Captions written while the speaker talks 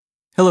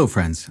Hello,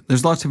 friends.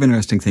 There's lots of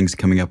interesting things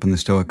coming up in the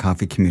Stoic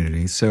Coffee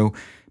community, so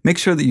make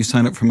sure that you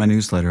sign up for my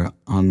newsletter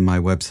on my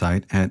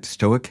website at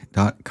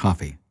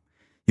stoic.coffee.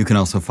 You can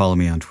also follow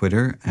me on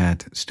Twitter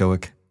at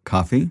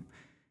stoiccoffee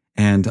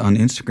and on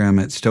Instagram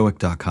at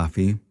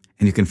stoic.coffee,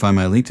 and you can find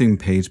my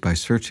LinkedIn page by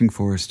searching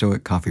for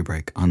Stoic Coffee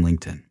Break on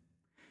LinkedIn.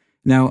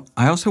 Now,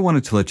 I also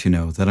wanted to let you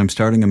know that I'm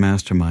starting a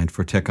mastermind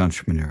for tech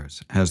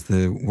entrepreneurs as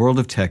the world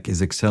of tech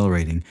is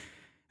accelerating,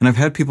 and I've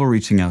had people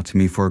reaching out to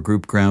me for a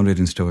group grounded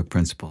in Stoic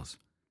principles.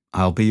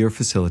 I'll be your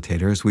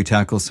facilitator as we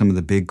tackle some of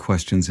the big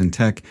questions in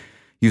tech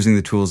using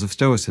the tools of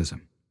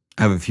Stoicism.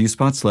 I have a few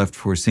spots left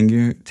for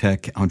senior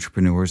tech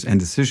entrepreneurs and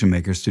decision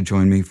makers to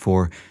join me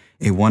for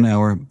a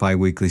 1-hour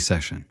bi-weekly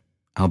session.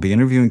 I'll be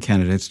interviewing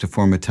candidates to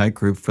form a tight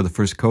group for the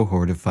first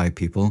cohort of 5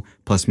 people,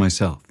 plus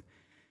myself.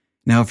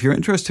 Now, if you're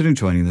interested in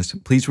joining this,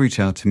 please reach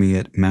out to me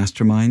at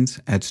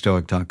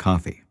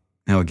masterminds@stoic.coffee.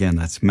 Now, again,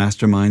 that's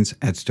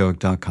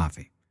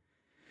masterminds@stoic.coffee.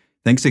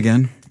 Thanks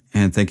again,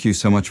 and thank you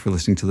so much for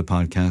listening to the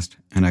podcast,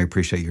 and I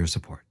appreciate your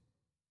support.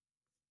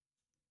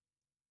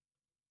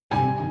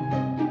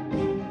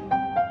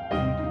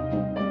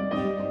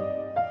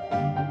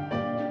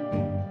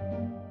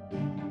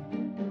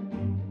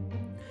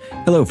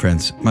 Hello,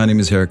 friends. My name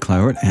is Eric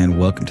Cloward, and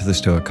welcome to the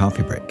Stoic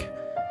Coffee Break.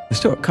 The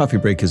Stoic Coffee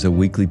Break is a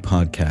weekly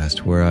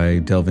podcast where I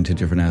delve into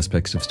different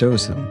aspects of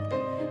Stoicism.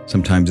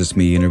 Sometimes it's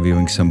me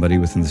interviewing somebody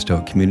within the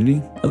Stoic community.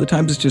 Other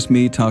times it's just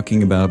me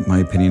talking about my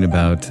opinion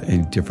about a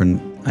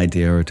different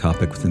idea or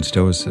topic within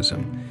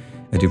Stoicism.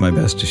 I do my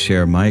best to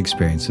share my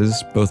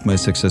experiences, both my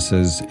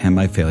successes and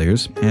my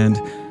failures, and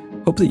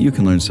hope that you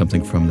can learn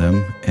something from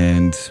them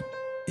and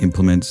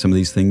implement some of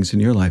these things in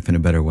your life in a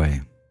better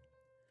way.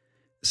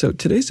 So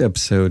today's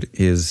episode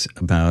is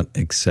about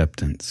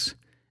acceptance.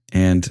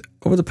 And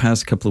over the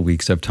past couple of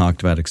weeks, I've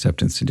talked about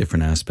acceptance in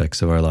different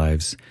aspects of our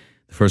lives.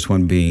 The first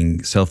one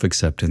being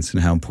self-acceptance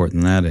and how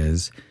important that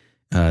is.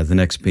 The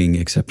next being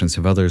acceptance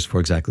of others for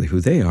exactly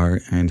who they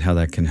are and how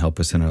that can help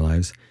us in our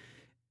lives.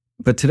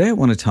 But today I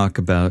want to talk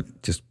about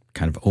just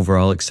kind of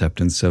overall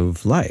acceptance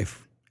of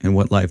life and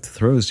what life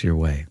throws your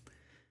way.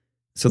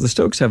 So the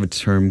Stoics have a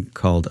term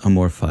called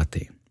amor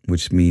fati,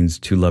 which means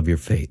to love your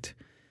fate.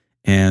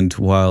 And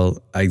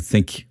while I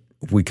think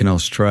we can all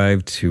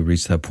strive to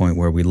reach that point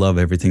where we love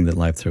everything that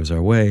life throws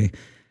our way,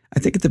 I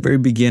think at the very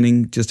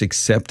beginning, just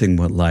accepting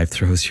what life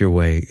throws your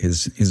way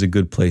is a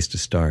good place to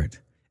start.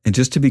 And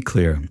just to be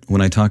clear,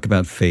 when I talk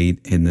about fate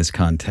in this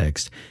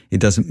context, it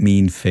doesn't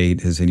mean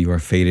fate as in you are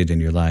fated in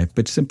your life,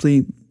 but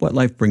simply what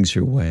life brings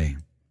your way.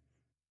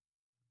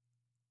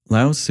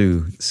 Lao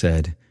Tzu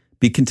said,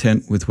 "Be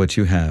content with what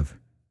you have.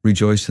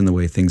 Rejoice in the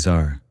way things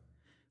are.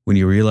 When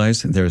you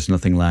realize there is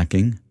nothing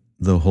lacking,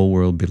 the whole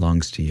world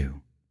belongs to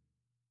you."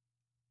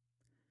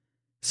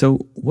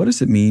 So what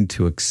does it mean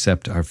to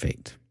accept our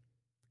fate?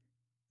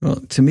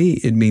 Well, to me,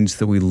 it means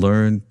that we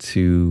learn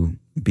to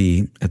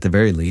be, at the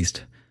very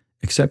least,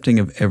 accepting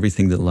of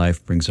everything that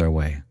life brings our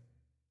way.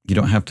 You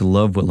don't have to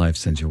love what life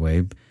sends your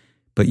way,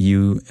 but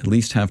you at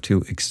least have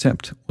to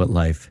accept what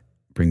life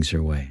brings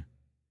your way.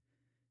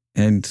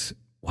 And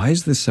why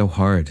is this so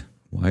hard?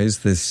 Why is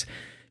this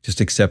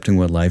just accepting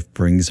what life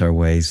brings our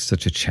way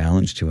such a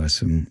challenge to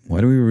us? And why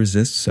do we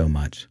resist so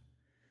much?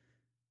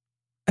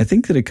 I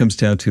think that it comes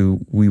down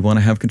to we want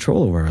to have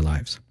control over our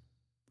lives.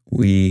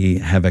 We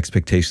have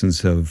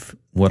expectations of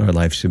what our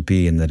life should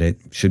be and that it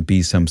should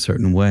be some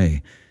certain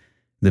way,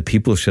 that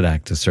people should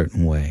act a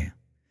certain way.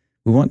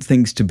 We want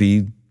things to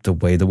be the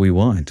way that we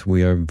want.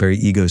 We are very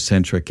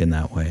egocentric in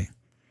that way.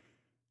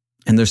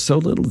 And there's so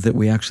little that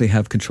we actually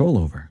have control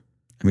over.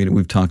 I mean,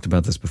 we've talked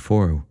about this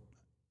before.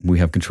 We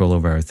have control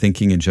over our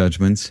thinking and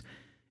judgments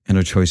and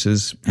our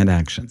choices and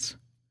actions.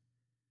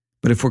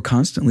 But if we're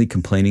constantly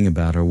complaining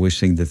about or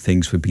wishing that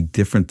things would be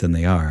different than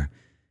they are,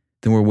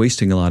 then we're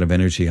wasting a lot of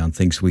energy on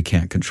things we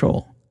can't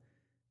control.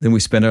 Then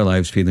we spend our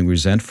lives feeling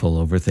resentful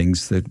over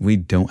things that we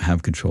don't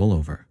have control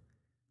over.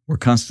 We're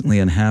constantly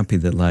unhappy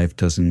that life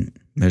doesn't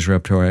measure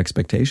up to our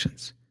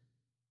expectations.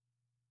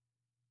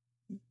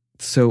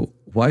 So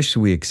why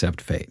should we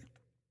accept fate?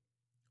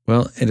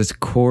 Well, at its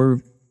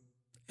core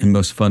and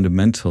most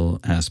fundamental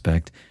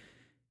aspect,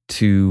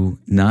 to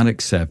not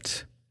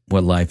accept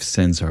what life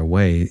sends our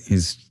way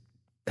is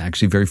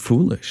actually very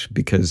foolish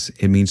because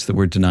it means that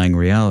we're denying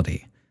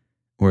reality.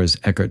 Or as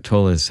Eckhart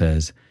Tolle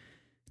says,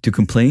 to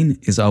complain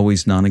is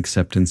always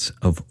non-acceptance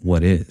of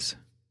what is.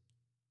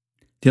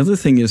 The other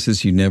thing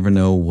is you never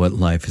know what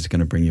life is going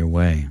to bring your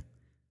way.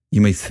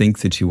 You may think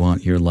that you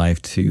want your life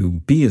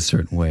to be a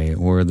certain way,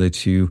 or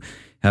that you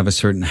have a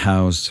certain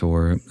house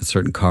or a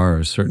certain car or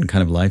a certain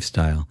kind of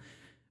lifestyle,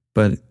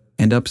 but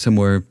end up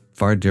somewhere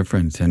far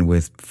different and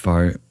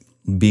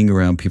being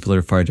around people that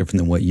are far different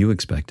than what you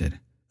expected.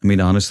 I mean,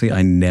 honestly,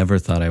 I never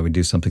thought I would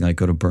do something like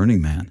go to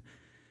Burning Man.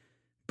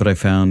 But I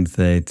found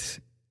that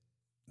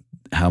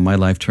how my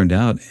life turned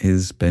out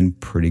has been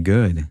pretty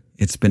good.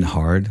 It's been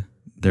hard.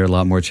 There are a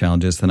lot more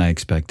challenges than I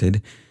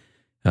expected.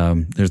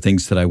 There are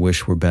things that I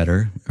wish were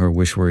better or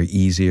wish were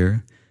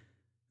easier.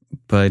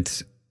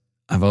 But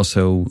I've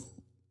also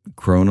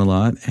grown a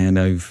lot, and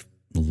I've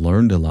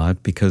learned a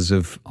lot because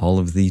of all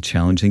of the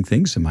challenging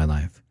things in my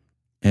life.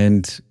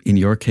 And in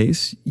your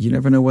case, you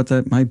never know what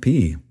that might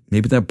be.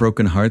 Maybe that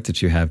broken heart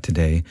that you have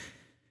today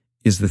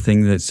is the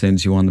thing that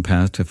sends you on the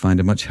path to find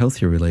a much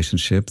healthier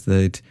relationship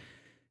that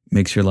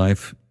makes your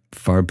life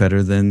far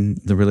better than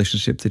the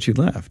relationship that you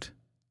left.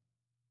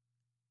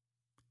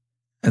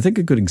 I think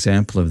a good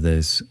example of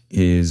this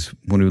is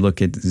when we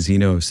look at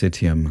Zeno of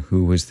Citium,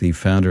 who was the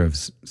founder of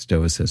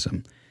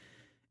Stoicism.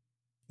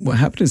 What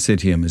happened to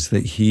Citium is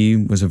that he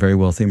was a very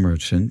wealthy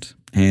merchant,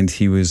 and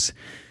he was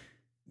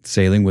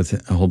sailing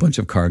with a whole bunch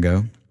of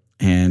cargo,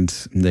 and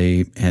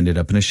they ended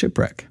up in a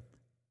shipwreck.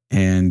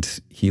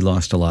 And he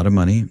lost a lot of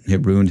money.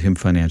 It ruined him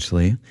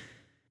financially.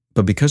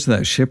 But because of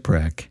that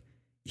shipwreck,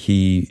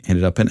 he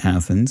ended up in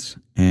Athens,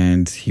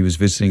 and he was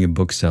visiting a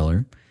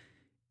bookseller,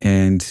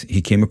 and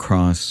he came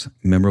across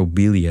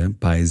Memorabilia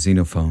by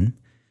Xenophon,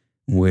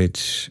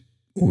 which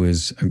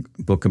was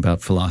a book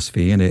about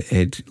philosophy, and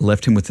it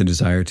left him with the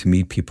desire to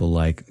meet people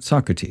like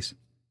Socrates.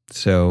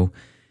 So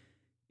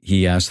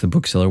he asked the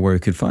bookseller where he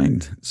could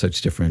find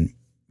such different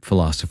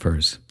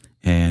philosophers.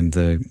 And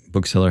the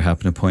bookseller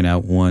happened to point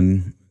out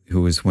one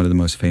who was one of the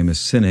most famous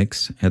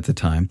cynics at the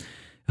time,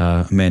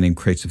 a man named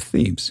Crates of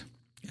Thebes.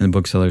 And the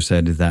bookseller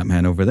said, that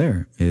man over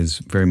there is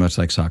very much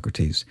like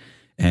Socrates.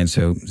 And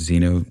so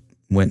Zeno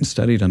went and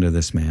studied under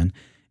this man.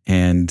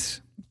 And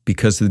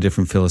because of the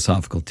different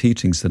philosophical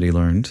teachings that he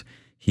learned,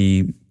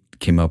 he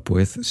came up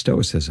with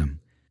Stoicism.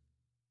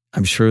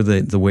 I'm sure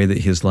that the way that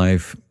his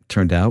life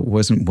turned out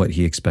wasn't what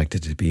he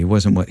expected it to be. It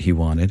wasn't what he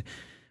wanted.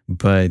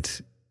 But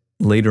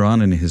later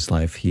on in his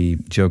life, he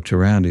joked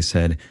around. He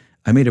said,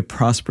 I made a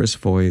prosperous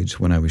voyage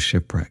when I was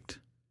shipwrecked.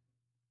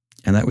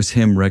 And that was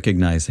him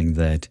recognizing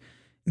that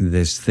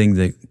this thing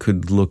that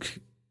could look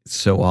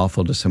so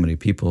awful to so many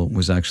people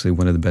was actually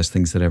one of the best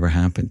things that ever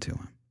happened to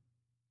him.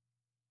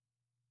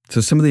 So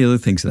some of the other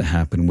things that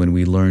happen when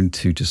we learn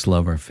to just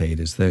love our fate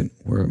is that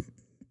we're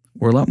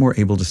a lot more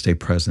able to stay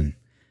present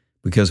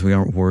because we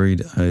aren't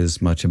worried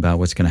as much about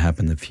what's going to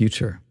happen in the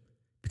future,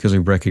 because we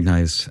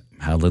recognize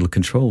how little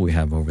control we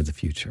have over the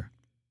future.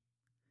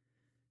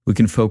 We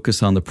can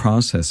focus on the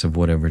process of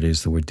whatever it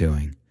is that we're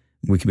doing.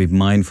 We can be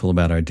mindful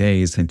about our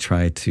days and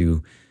try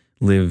to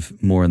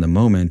live more in the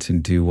moment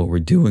and do what we're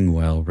doing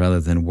well rather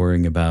than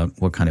worrying about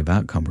what kind of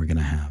outcome we're going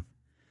to have.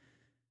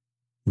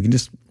 We can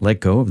just let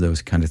go of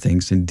those kind of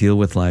things and deal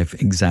with life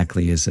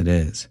exactly as it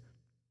is.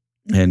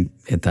 And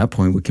at that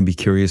point, we can be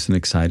curious and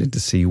excited to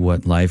see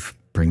what life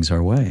brings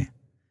our way.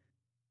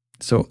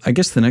 So I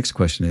guess the next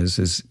question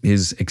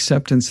is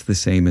acceptance the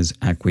same as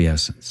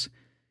acquiescence?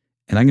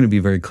 And I'm going to be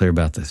very clear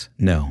about this.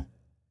 No.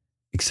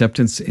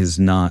 Acceptance is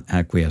not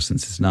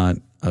acquiescence. It's not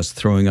us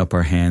throwing up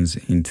our hands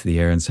into the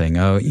air and saying,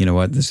 oh, you know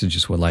what, this is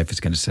just what life is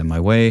going to send my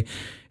way,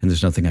 and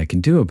there's nothing I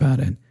can do about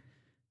it.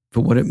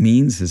 But what it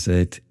means is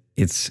that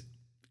it's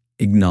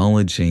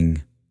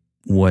acknowledging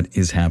what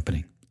is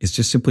happening. It's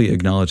just simply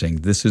acknowledging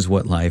this is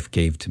what life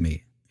gave to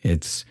me.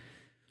 It's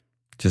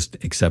just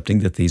accepting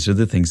that these are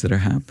the things that are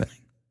happening.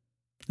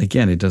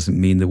 Again, it doesn't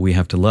mean that we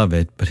have to love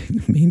it, but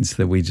it means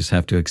that we just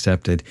have to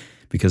accept it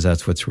because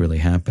that's what's really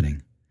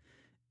happening.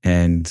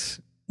 And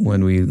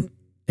when we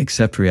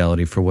accept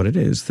reality for what it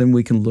is, then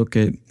we can look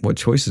at what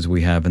choices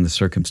we have in the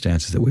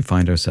circumstances that we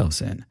find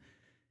ourselves in.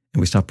 And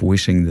we stop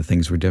wishing that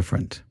things were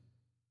different.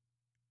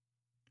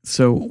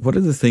 So what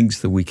are the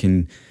things that we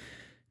can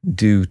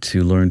do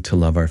to learn to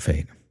love our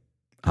fate?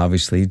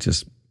 Obviously,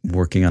 just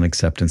working on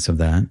acceptance of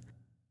that.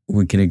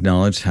 We can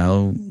acknowledge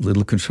how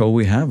little control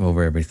we have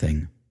over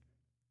everything.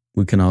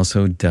 We can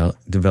also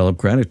develop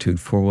gratitude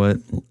for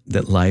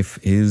that life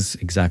is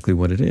exactly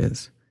what it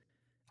is.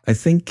 I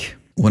think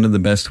one of the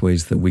best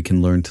ways that we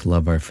can learn to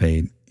love our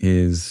fate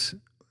is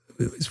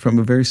from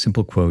a very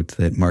simple quote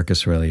that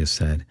Marcus Aurelius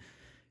said.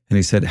 And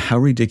he said, how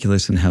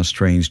ridiculous and how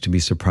strange to be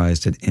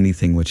surprised at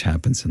anything which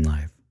happens in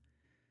life.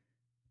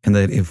 And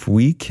that if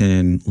we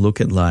can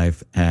look at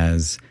life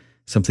as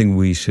something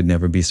we should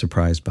never be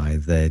surprised by,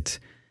 that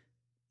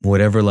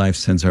whatever life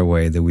sends our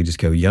way, that we just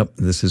go, yep,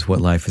 this is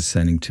what life is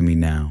sending to me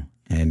now,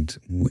 and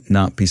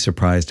not be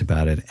surprised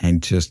about it,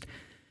 and just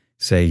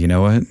say, you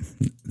know what,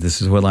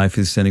 this is what life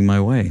is sending my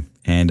way,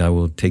 and I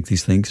will take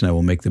these things and I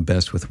will make the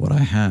best with what I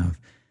have.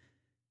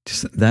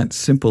 Just that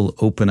simple,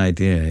 open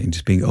idea and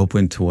just being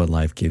open to what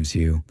life gives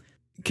you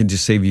can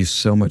just save you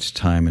so much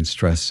time and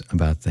stress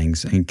about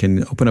things and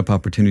can open up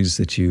opportunities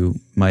that you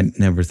might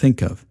never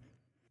think of.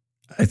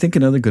 I think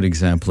another good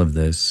example of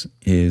this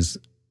is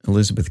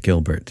Elizabeth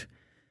Gilbert.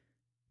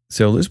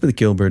 So Elizabeth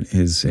Gilbert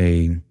is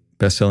a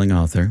best-selling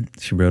author.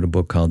 She wrote a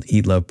book called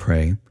Eat, Love,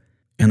 Pray.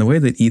 And the way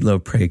that Eat,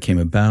 Love, Pray came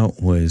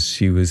about was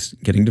she was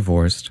getting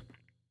divorced.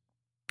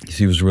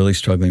 She was really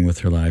struggling with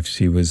her life.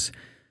 She was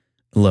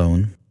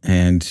alone,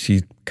 and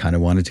she kind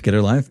of wanted to get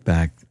her life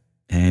back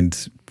and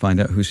find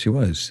out who she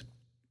was.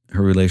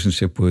 Her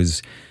relationship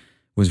was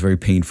very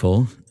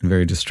painful and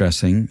very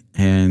distressing,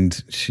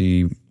 and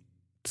she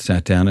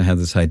sat down and had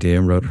this idea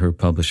and wrote her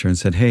publisher and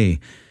said, hey,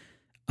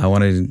 I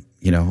want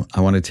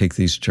to take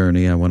this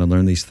journey. I want to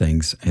learn these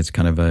things. It's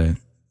kind of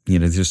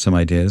there's some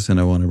ideas, and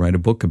I want to write a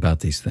book about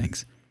these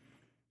things.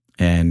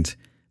 And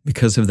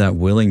because of that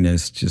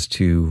willingness just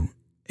to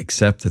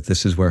accept that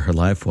this is where her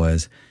life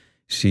was,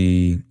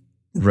 she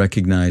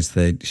recognized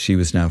that she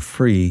was now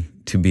free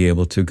to be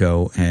able to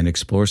go and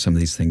explore some of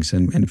these things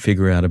and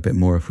figure out a bit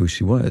more of who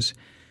she was.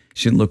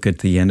 She didn't look at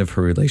the end of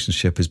her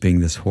relationship as being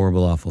this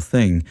horrible, awful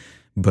thing,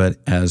 but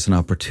as an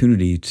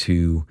opportunity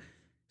to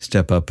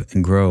step up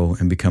and grow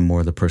and become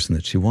more the person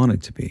that she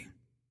wanted to be.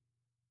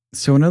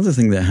 So another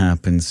thing that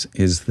happens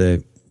is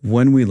that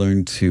when we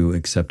learn to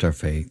accept our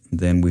fate,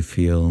 then we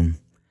feel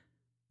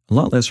a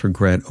lot less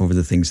regret over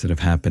the things that have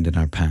happened in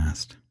our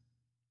past.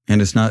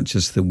 And it's not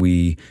just that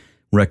we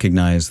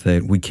recognize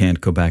that we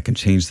can't go back and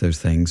change those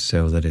things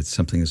so that it's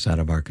something that's out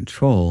of our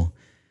control,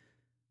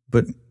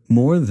 but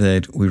more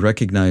that we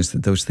recognize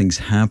that those things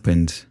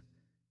happened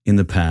in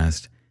the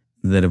past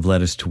that have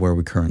led us to where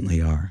we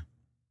currently are.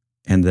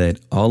 And that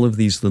all of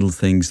these little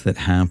things that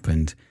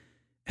happened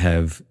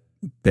have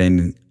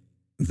been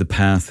the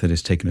path that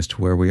has taken us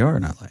to where we are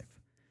in our life.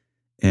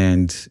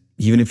 And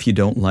even if you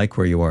don't like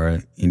where you are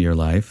in your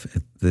life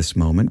at this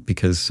moment,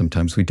 because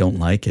sometimes we don't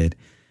like it,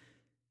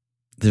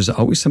 there's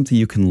always something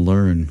you can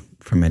learn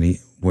from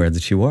anywhere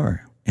that you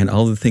are. And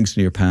all the things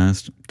in your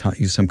past taught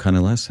you some kind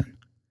of lesson.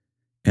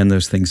 And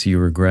those things you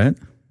regret,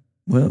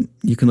 well,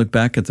 you can look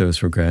back at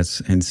those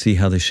regrets and see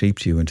how they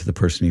shaped you into the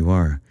person you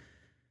are.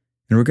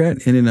 And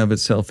regret in and of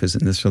itself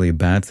isn't necessarily a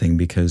bad thing,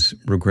 because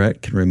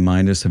regret can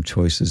remind us of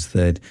choices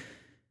that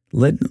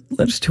led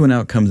us to an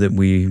outcome that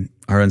we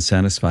are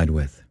unsatisfied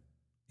with.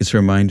 It's a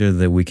reminder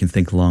that we can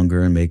think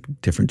longer and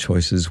make different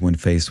choices when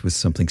faced with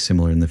something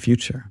similar in the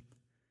future.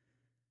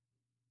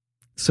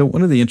 So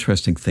one of the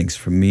interesting things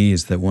for me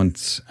is that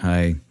once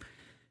I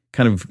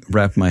kind of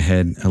wrapped my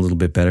head a little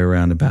bit better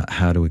around about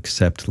how to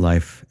accept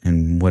life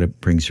and what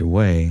it brings your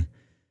way,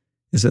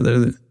 is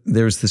that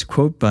there's this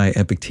quote by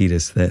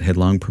Epictetus that had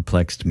long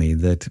perplexed me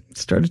that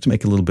started to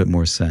make a little bit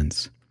more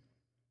sense.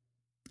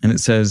 And it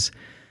says,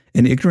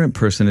 "An ignorant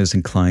person is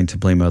inclined to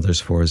blame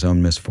others for his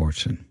own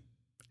misfortune.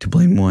 To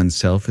blame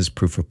oneself is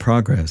proof of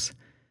progress,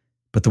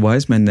 but the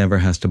wise man never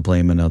has to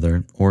blame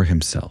another or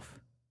himself."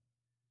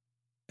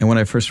 And when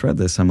I first read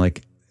this, I'm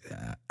like,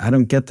 I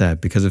don't get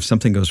that, because if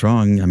something goes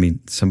wrong, I mean,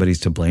 somebody's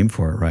to blame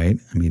for it, right?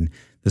 I mean,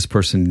 this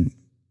person,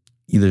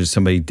 either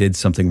somebody did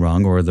something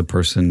wrong or the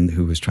person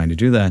who was trying to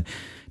do that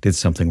did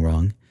something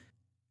wrong.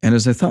 And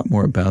as I thought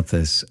more about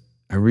this,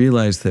 I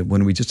realized that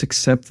when we just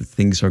accept that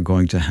things are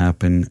going to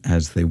happen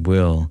as they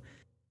will,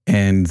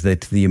 and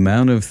that the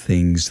amount of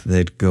things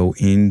that go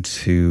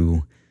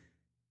into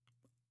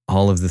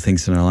all of the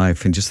things in our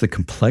life and just the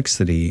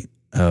complexity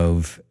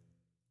of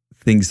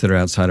things that are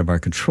outside of our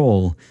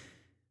control,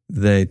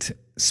 that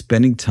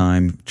spending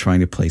time trying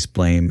to place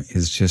blame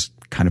is just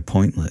kind of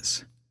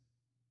pointless.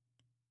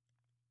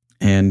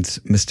 And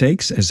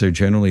mistakes, as they're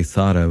generally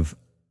thought of,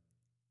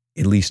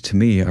 at least to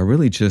me, are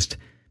really just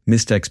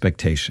missed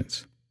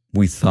expectations.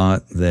 We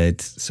thought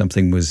that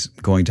something was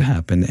going to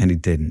happen and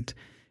it didn't.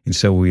 And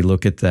so we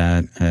look at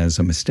that as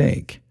a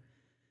mistake.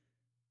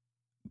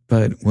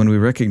 But when we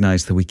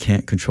recognize that we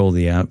can't control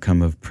the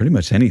outcome of pretty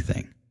much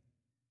anything,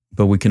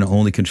 but we can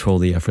only control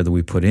the effort that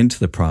we put into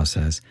the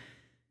process,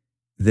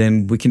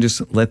 then we can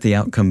just let the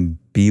outcome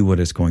be what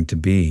it's going to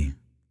be.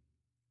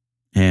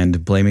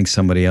 And blaming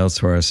somebody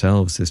else or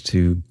ourselves is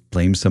to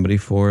blame somebody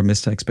for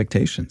missed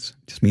expectations.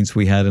 It just means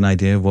we had an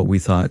idea of what we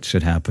thought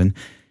should happen,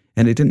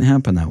 and it didn't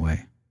happen that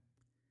way.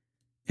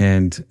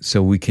 And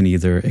so we can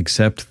either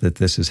accept that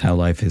this is how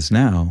life is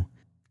now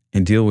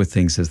and deal with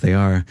things as they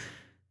are,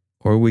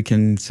 or we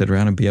can sit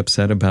around and be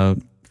upset about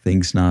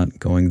things not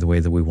going the way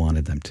that we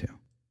wanted them to.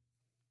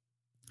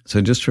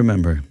 So just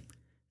remember,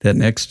 that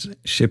next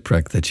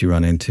shipwreck that you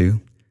run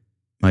into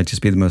might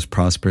just be the most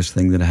prosperous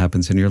thing that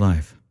happens in your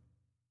life.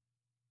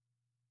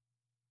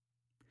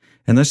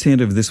 And that's the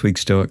end of this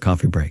week's Stoic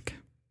Coffee Break.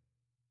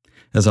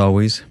 As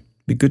always,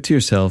 be good to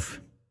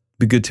yourself,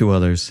 be good to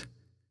others,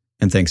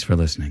 and thanks for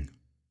listening.